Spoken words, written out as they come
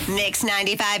Mix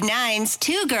 95.9's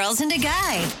Two Girls and a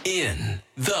Guy. In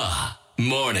the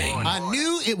morning. I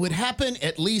knew it would happen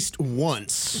at least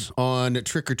once on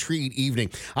Trick or Treat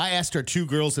evening. I asked our Two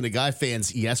Girls and a Guy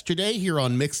fans yesterday here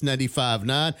on Mix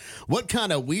 95.9, what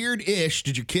kind of weird-ish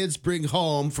did your kids bring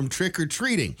home from trick or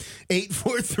treating?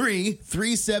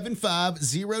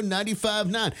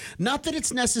 843-375-0959. Not that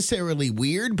it's necessarily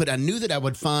weird, but I knew that I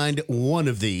would find one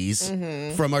of these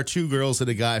from our Two Girls and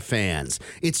a Guy fans.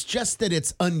 It's just that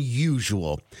it's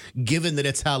unusual, given that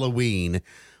it's Halloween.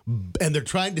 And they're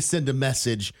trying to send a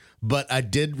message, but I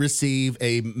did receive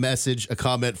a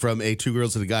comment from a Two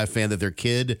Girls and a Guy fan that their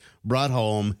kid brought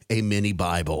home a mini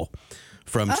Bible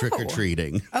from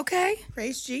trick-or-treating. Okay.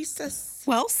 Praise Jesus.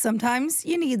 Well, sometimes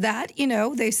you need that. You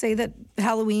know, they say that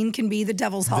Halloween can be the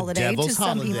devil's holiday devil's to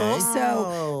some holiday. people.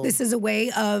 So this is a way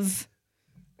of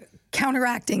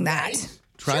counteracting that.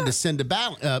 Trying to send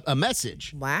a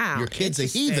message. Wow. Your kid's a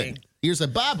Interesting. heathen. Here's a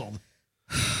Bible.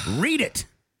 Read it.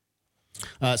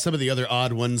 Some of the other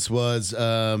odd ones was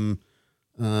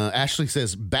Ashley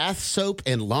says bath soap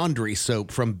and laundry soap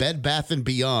from Bed Bath &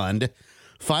 Beyond.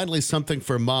 Finally, something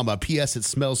for Mama. P.S. It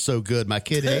smells so good. My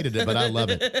kid hated it, but I love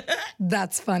it.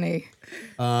 That's funny.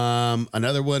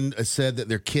 Another one said that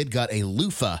their kid got a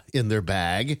loofah in their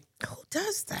bag. Who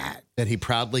does that? And he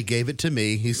proudly gave it to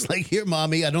me. He's like, here,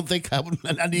 Mommy, I don't think I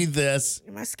need this.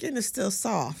 My skin is still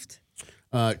soft.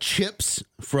 Chips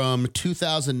from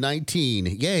 2019.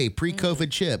 Yay,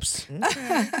 pre-COVID chips.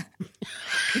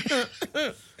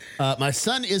 My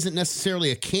son isn't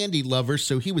necessarily a candy lover,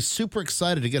 so he was super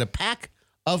excited to get a pack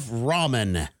of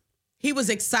ramen He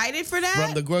was excited for that?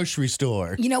 from the grocery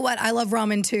store. You know what? I love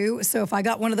ramen too. So if I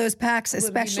got one of those packs, be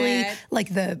especially mad.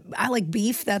 I like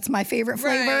beef. That's my favorite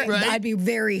flavor. Right. I'd be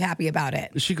very happy about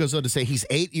it. She goes on to say he's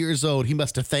 8 years old. He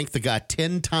must have thanked the guy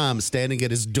 10 times standing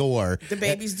at his door. The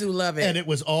babies do love it. And it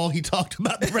was all he talked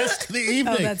about the rest of the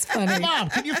evening. Oh, that's funny. Mom,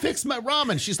 can you fix my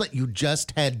ramen? She's like, you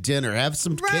just had dinner. Have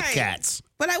some Kit Kats.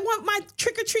 But I want my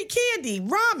trick-or-treat candy,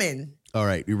 ramen. All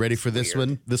right, you ready for this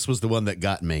one? This was the one that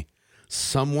got me.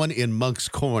 Someone in Monk's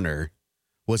Corner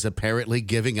was apparently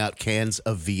giving out cans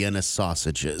of Vienna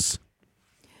sausages.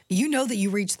 You know that you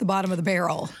reached the bottom of the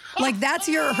barrel. Like that's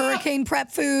your hurricane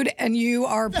prep food, and you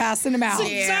are passing them out.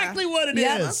 That's exactly what it is.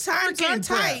 Yeah. Times are Hurricane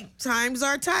prep. tight. Times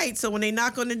are tight. So when they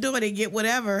knock on the door, they get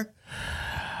whatever.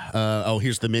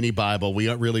 Here's the mini Bible. We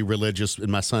aren't really religious, and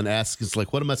my son asks, "It's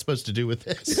like, what am I supposed to do with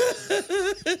this?"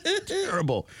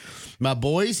 Terrible. My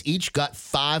boys each got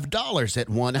 $5 at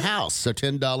one house, so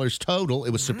 $10 total.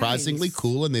 It was surprisingly Nice.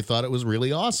 cool, and they thought it was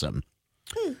really awesome.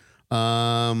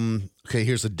 Okay,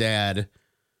 here's a dad.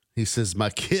 He says, my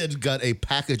kid got a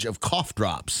package of cough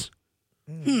drops.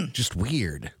 Just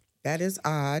weird. That is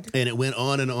odd. And it went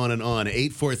on and on and on.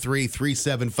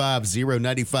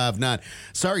 843-375-0959.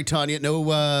 Sorry, Tanya,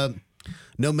 no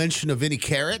mention of any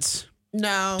carrots.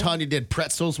 No, Tanya did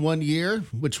pretzels one year,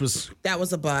 which was that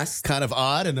was a bust. kind of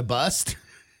odd and a bust.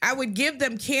 I would give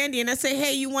them candy and I say,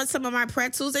 hey, you want some of my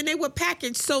pretzels? And they were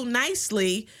packaged so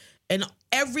nicely. And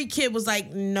every kid was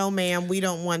like, no, ma'am, we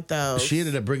don't want those. She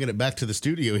ended up bringing it back to the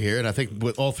studio here, and I think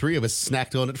all three of us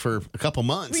snacked on it for a couple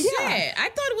months. Yeah, I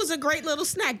thought it was a great little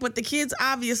snack, but the kids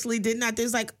obviously did not.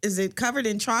 There's like, is it covered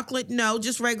in chocolate? No,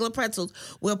 just regular pretzels.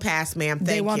 We'll pass, ma'am. Thank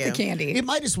They want you. the candy. It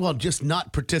might as well just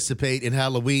not participate in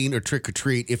Halloween or trick or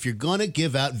treat if you're going to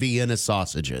give out Vienna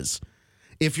sausages.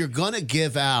 If you're going to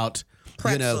give out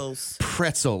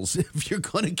pretzels, if you're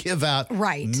going to give out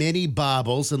Right. mini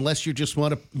Bibles, unless you just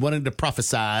wanting to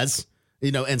prophesize,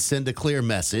 and send a clear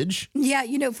message.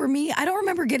 Yeah, for me, I don't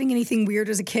remember getting anything weird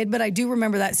as a kid, but I do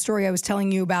remember that story I was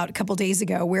telling you about a couple days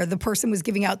ago where the person was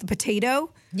giving out the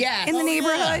potato Yes. in the Oh,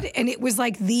 neighborhood. And it was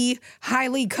like the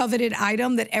highly coveted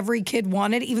item that every kid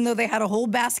wanted, even though they had a whole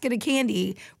basket of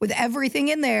candy with everything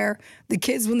in there. The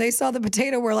kids, when they saw the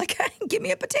potato, were like, give me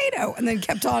a potato, and then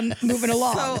kept on moving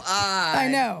along. So odd. I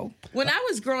know. When I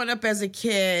was growing up as a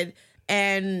kid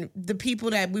and the people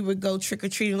that we would go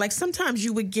trick-or-treating, like sometimes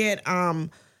you would get a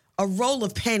roll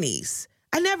of pennies.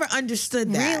 I never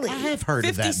understood that. Really? I have heard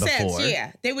of 50 that cents, before.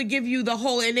 yeah. They would give you the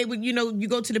whole, and they would, you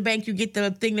go to the bank, you get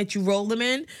the thing that you roll them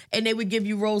in, and they would give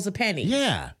you rolls of pennies.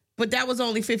 Yeah. But that was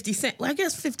only 50 cents. Well, I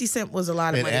guess 50 cents was a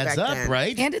lot of It money adds back up, then.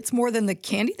 right? And it's more than the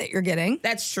candy that you're getting,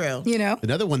 That's true.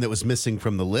 Another one that was missing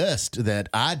from the list that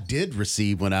I did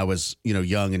receive when I was,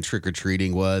 young and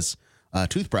trick-or-treating was a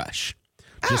toothbrush.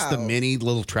 Just the Oh. mini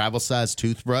little travel-sized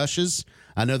toothbrushes.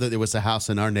 I know that there was a house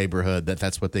in our neighborhood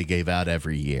that's what they gave out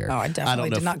every year. Oh, I definitely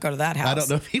know did if- not go to that I house. don't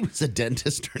know if he was a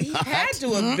dentist or He not. had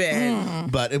to have been.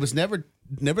 But it was never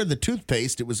the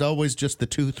toothpaste. It was always just the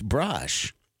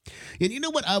toothbrush. And you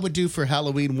know what I would do for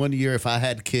Halloween one year if I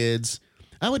had kids?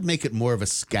 I would make it more of a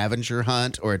scavenger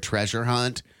hunt or a treasure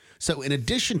hunt. So in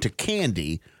addition to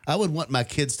candy, I would want my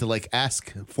kids to like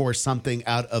ask for something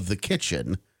out of the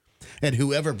kitchen. And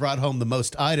whoever brought home the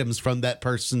most items from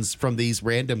from these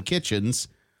random kitchens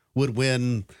would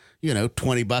win,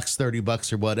 $20,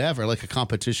 $30 or whatever, like a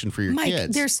competition for your Mike,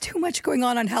 kids. there's too much going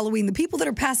on Halloween. The people that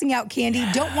are passing out candy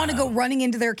don't want to go running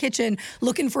into their kitchen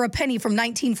looking for a penny from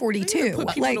 1942.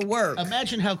 Put people to work.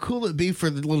 Imagine how cool it'd be for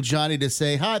the little Johnny to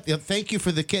say, "Hi, thank you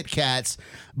for the Kit Kats,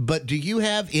 but do you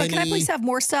have any? Can I please have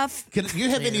more stuff? Can you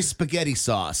have any spaghetti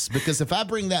sauce? Because if I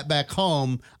bring that back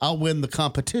home, I'll win the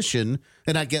competition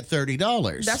and I get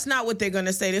 $30." That's not what they're going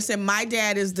to say. They said, my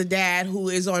dad is the dad who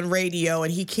is on radio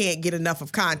and he can't get enough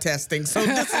of contesting. So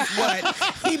this is what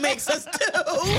he makes us do.